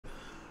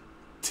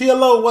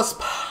TLO, what's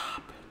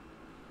pop?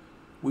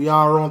 We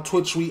are on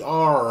Twitch. We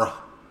are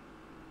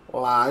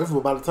live.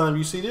 But by the time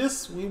you see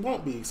this, we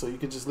won't be. So you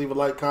can just leave a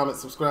like, comment,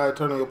 subscribe,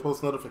 turn on your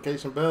post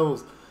notification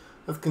bells.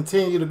 Let's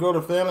continue to grow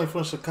the family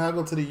from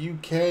Chicago to the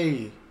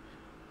UK.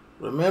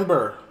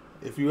 Remember,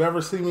 if you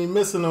ever see me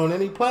missing on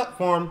any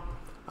platform,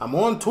 I'm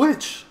on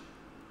Twitch.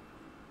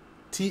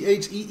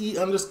 THEE_LIT_ONE.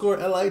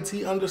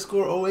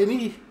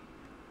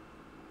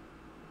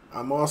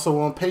 I'm also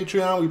on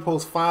Patreon. We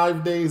post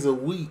 5 days a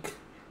week.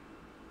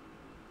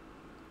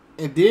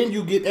 And then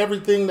you get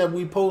everything that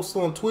we post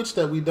on Twitch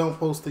that we don't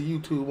post to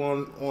YouTube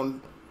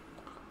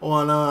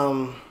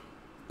on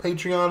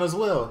Patreon as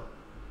well.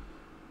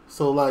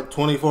 So like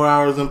 24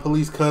 hours in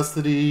police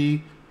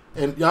custody,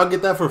 and y'all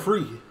get that for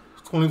free.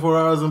 24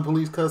 hours in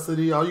police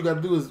custody. All you got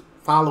to do is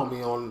follow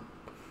me on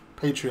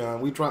Patreon.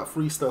 We drop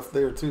free stuff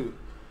there too.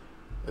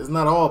 It's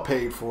not all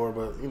paid for,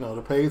 but you know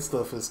the paid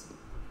stuff is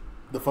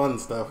the fun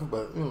stuff.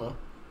 But you know,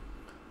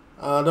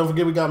 don't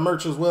forget we got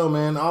merch as well,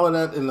 man. All of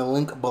that in the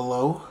link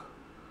below.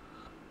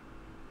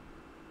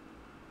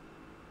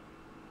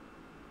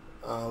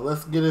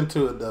 Let's get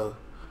into it though.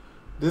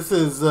 This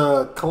is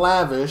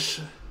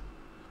Clavish.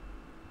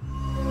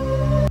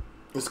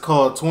 It's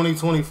called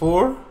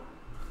 2024.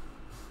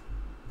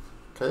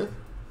 Okay.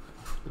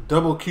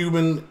 Double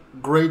Cuban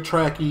gray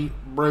tracky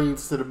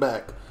braids to the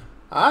back.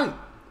 Alright.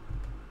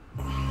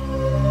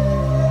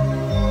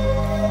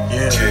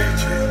 Yeah.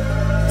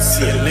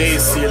 See you later,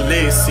 see you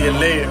later, see you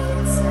later.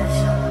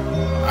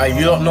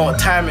 You don't know what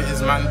time it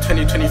is, man.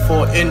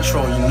 2024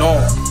 intro, you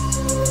know.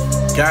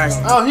 Gang.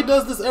 Oh, he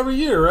does this every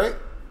year, right?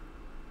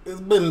 It's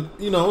been,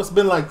 you know, it's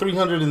been like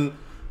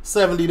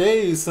 370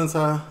 days since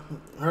I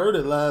heard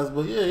it last,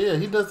 but yeah,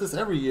 he does this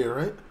every year,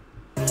 right?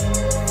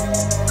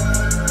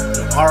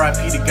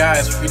 R.I.P. the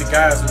guys, free the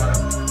guys, man.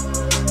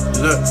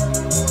 Look.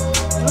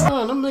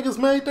 Oh, them niggas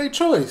made their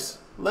choice.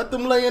 Let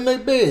them lay in their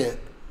bed.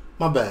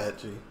 My bad,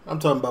 G. I'm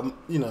talking about,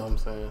 you know what I'm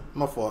saying.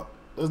 My fault.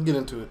 Let's get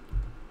into it.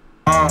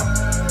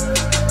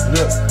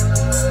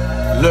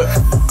 Look,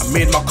 I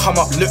made my come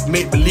up, look,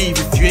 make believe.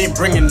 If you ain't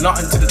bringing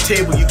nothing to the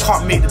table, you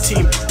can't make the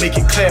team. Make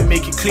it clear,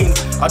 make it clean.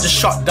 I just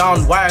shut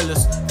down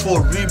wireless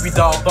for a Ruby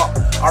dial, but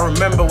I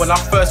remember when I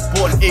first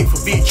bought an 8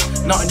 for each.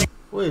 Nothing.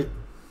 Wait.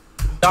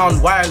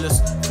 Down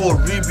wireless for a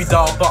Ruby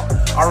dial, but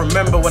I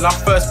remember when I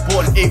first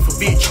bought an 8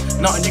 for each.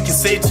 Nothing you can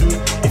say to me.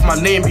 If my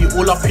name be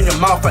all up in your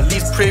mouth, at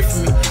least pray for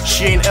me.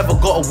 She ain't ever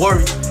got to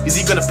worry. Is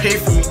he gonna pay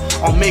for me?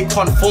 I'll make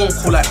one phone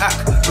call like Ack.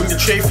 Bring the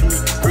tray for me,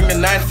 bring the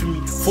 9 for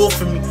me, 4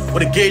 for me, or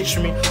the gauge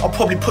for me. I'll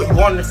probably put you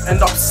on and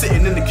end up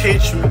sitting in the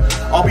cage for me.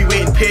 I'll be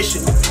waiting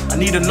patiently. I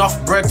need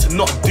enough bread to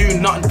not do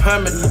nothing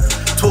permanently.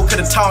 Talk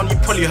of the town, you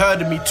probably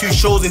heard of me. 2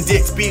 shows in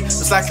DXB,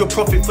 it's like your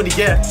profit for the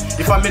year.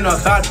 If I'm in a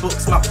bad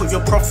books, might put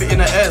your profit in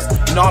the airs.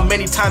 You know how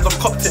many times I've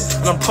copped it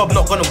and I'm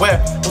probably not gonna wear.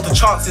 What's the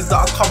chances that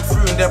I come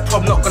through and they're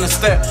probably not gonna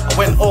stare? I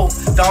went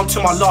down to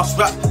my last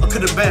rap, I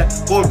couldn't bear.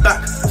 Going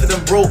back to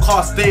them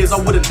broadcast days,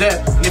 I wouldn't dare.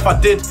 And if I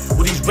did,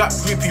 all these rap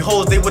groupie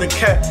hoes, they wouldn't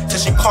care.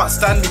 Said she can't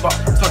stand me, but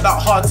it's not that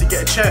hard to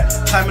get a chair.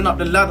 Climbing up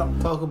the ladder.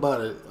 Talk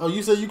about it. Oh,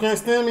 you said you can't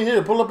stand me?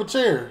 Here, pull up a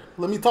chair.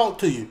 Let me talk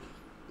to you.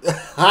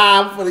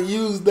 I'm gonna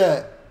use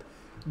that.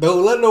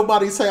 Don't let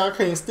nobody say I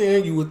can't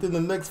stand you within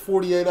the next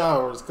 48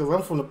 hours, because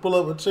I'm finna pull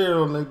up a chair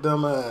on their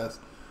dumb ass.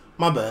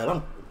 My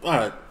bad.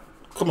 Alright.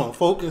 Come on,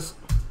 focus.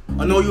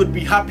 I know you would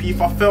be happy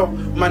if I fell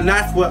with my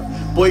knife work.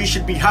 Boy, you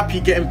should be happy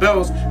getting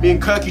bells. Me and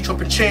Kirky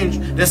chopping change.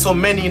 There's so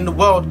many in the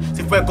world.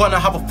 So if we're gonna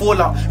have a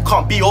fallout, it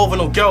can't be over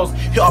no girls.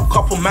 Hit up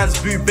couple man's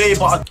boo babe,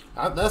 but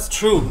that's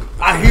true.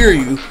 I hear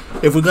you.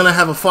 If we're gonna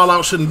have a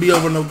fallout, shouldn't be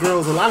over no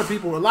girls. A lot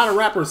of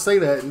rappers say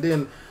that, and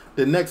then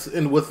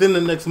within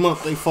the next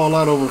month they fall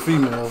out over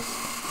females.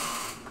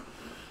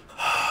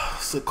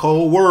 It's a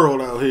cold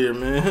world out here,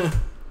 man.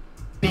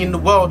 In the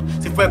world,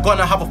 so if we're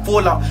gonna have a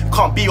fallout, it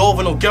can't be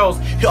over no girls.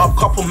 Hit up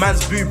couple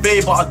man's boo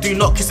babe, but I do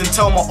not kiss and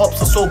tell. My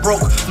ops are so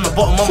broke from the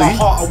bottom of my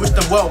heart. I wish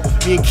them well.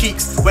 Me and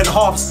Keeks went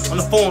halves on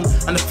the phone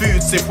and the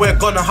food. So if we're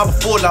gonna have a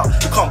fallout,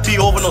 it can't be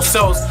over no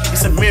cells.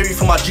 It's a Mary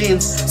for my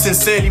jeans,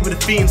 sincerely with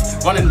the fiends,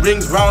 running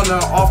rings round her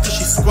after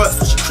she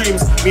squirts or she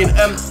creams. Me and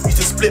M used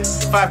to split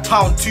 £5,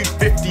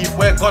 £2.50. If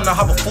we're gonna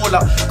have a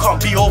fallout, it can't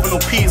be over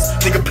no peas.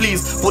 Nigga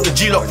please, bought the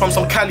G-Lock from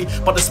some Cali,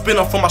 but the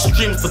spinner from my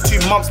streams for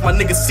 2 months. My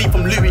niggas see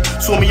from Louis.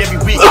 Saw me every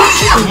week,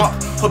 shake them up.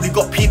 Probably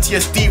got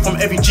PTSD from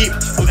every Jeep,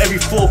 from every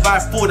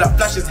 4x4 that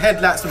flashes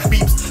headlights and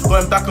beeps.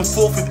 Going back and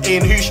forth with A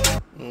and Hoosh.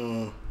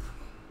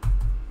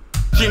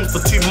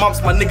 For 2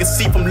 months, my niggas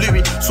see from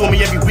Louis. Saw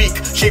me every week,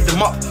 shaved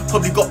them up.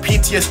 Probably got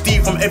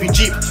PTSD from every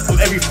Jeep, from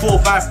every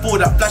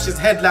 4x4 that flashes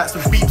headlights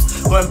and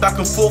beeps. Going back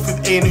and forth with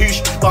A and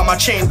Hoosh. But my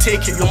chain,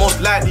 take it, you're most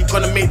likely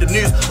gonna make the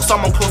news. Or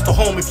someone close to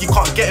home. If you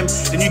can't get him,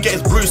 then you get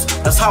his bruise.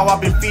 That's how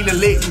I've been feeling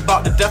lately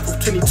about the death of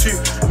 22.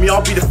 I mean,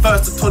 I'll be the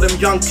first to tell them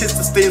young kids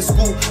to stay in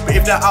school, but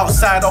if they're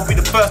outside, I'll be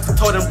the first to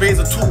tell them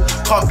raise a tool.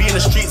 Can't be in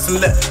the streets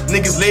and let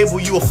niggas label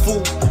you a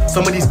fool.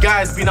 Some of these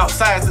guys been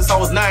outside since I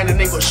was 9 and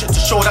they got shit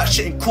to show. That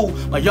shit ain't cool.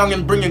 My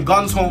youngin' bringing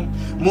guns home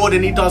more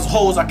than he does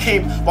hoes. I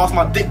came whilst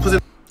my dick was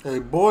in. Hey,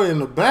 boy in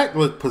the back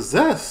look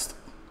possessed.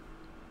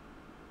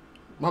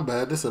 My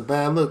bad. This is a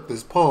bad look.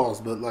 This pause,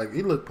 but like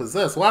he looked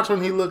possessed. Watch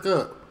when he look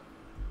up.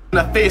 In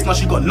her face, now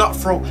she got nut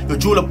throat. Your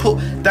jeweler put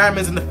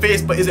diamonds in the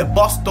face, but is it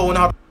bust though?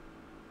 Now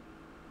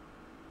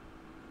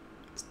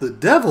It's the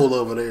devil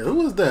over there.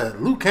 Who is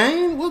that? Luke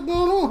Kane? What's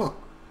going on?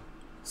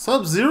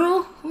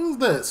 Sub-Zero? Who's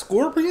that?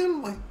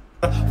 Scorpion? Like,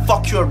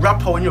 fuck you a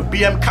rapper when your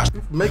BM catch a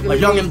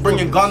youngin'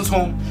 bringing guns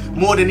home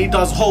more than he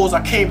does hoes.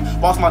 I came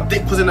whilst my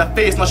dick was in her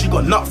face, now she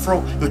got nut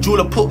throat. Your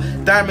jeweler put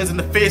diamonds in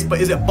the face,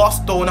 but is it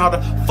bust though? And how the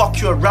fuck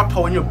you a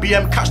rapper when your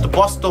BM catch the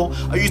bus though?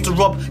 I used to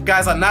rob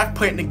guys at knife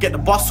point and get the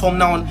bus home.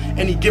 Now on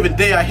any given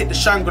day I hit the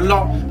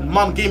Shangri-La.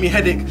 Mum gave me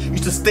headache.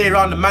 Used to stay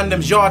around the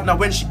mandem's yard. Now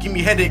when she give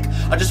me headache,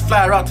 I just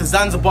fly her out to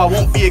Zanzibar.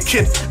 Won't be a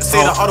kid and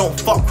say that I don't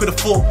fuck with a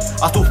 4.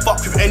 I still fuck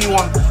with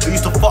anyone I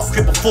used to fuck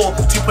with before.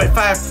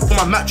 2.5 for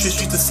my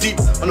mattress. Used to sleep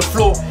on the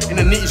floor in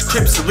the neatest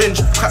crib, syringe,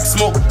 crack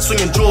smoke,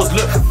 swinging drawers,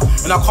 look.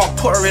 And I can't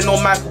put her in no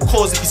Michael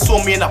Kors. If you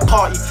saw me in that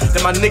party,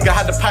 then my nigga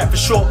had the pipe for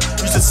sure.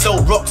 Used to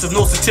sell rocks with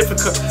no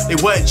certificate. They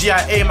weren't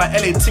GIA, my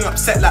LA ting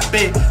upset like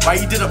Bay. Why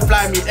he didn't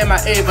fly me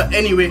MIA, but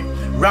anyway.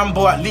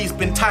 Rambo at least,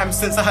 been time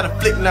since I had a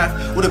flick knife.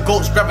 All the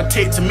goats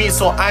gravitate to me,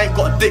 so I ain't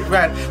got a dick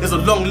ride. There's a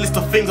long list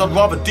of things I'd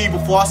rather do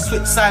before I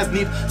switch sides.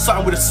 Need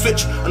something with a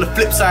switch. On the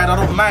flip side, I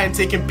don't mind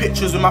taking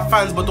pictures with my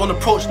fans, but don't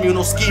approach me with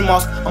no ski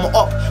mask. I'm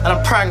up and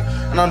I'm prang,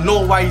 and I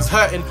know why he's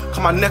hurting.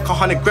 Cut my neck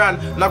 100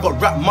 grand, and I got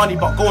rap money,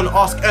 but go and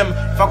ask M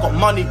if I got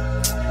money.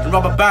 The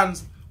rubber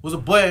bands was a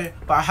boy,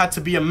 but I had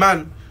to be a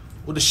man.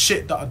 All the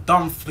shit that I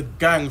done for the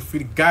gang, for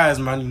the guys,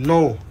 man, you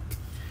know.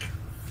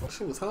 That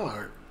shit was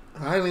hard.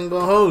 I ain't even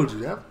gonna hold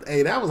you.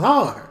 That was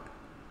hard.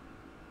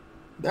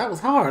 That was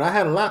hard. I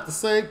had a lot to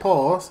say.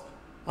 Pause.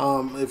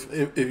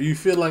 If you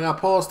feel like I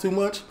paused too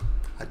much,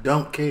 I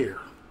don't care.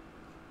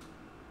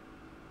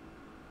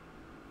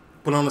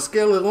 But on a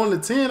scale of 1 to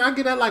 10, I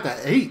get that like an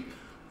 8.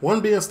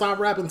 1 being stop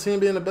rapping, 10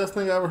 being the best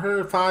thing I ever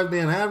heard, 5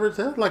 being average.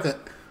 That's like a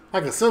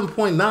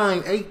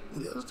 7.9, 8.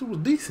 It was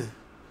decent.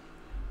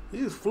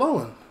 He was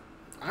flowing.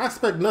 I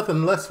expect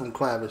nothing less from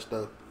Clavish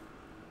though.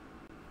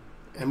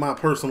 In my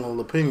personal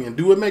opinion.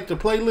 Do it make the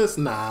playlist?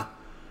 Nah.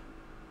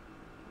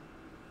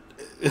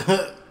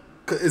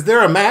 Is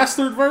there a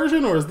mastered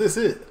version or is this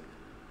it?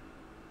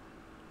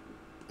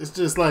 It's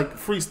just like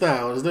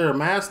freestyle. Is there a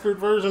mastered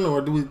version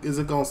or is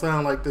it gonna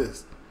sound like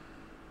this?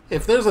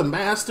 If there's a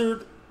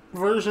mastered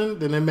version,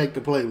 then they make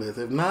the playlist.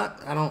 If not,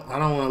 I don't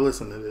want to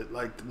listen to it.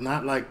 Like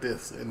not like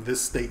this in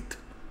this state.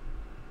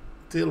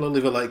 Till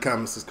leave a like,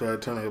 comment, subscribe,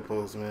 turn on your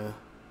post, man.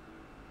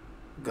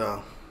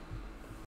 Go.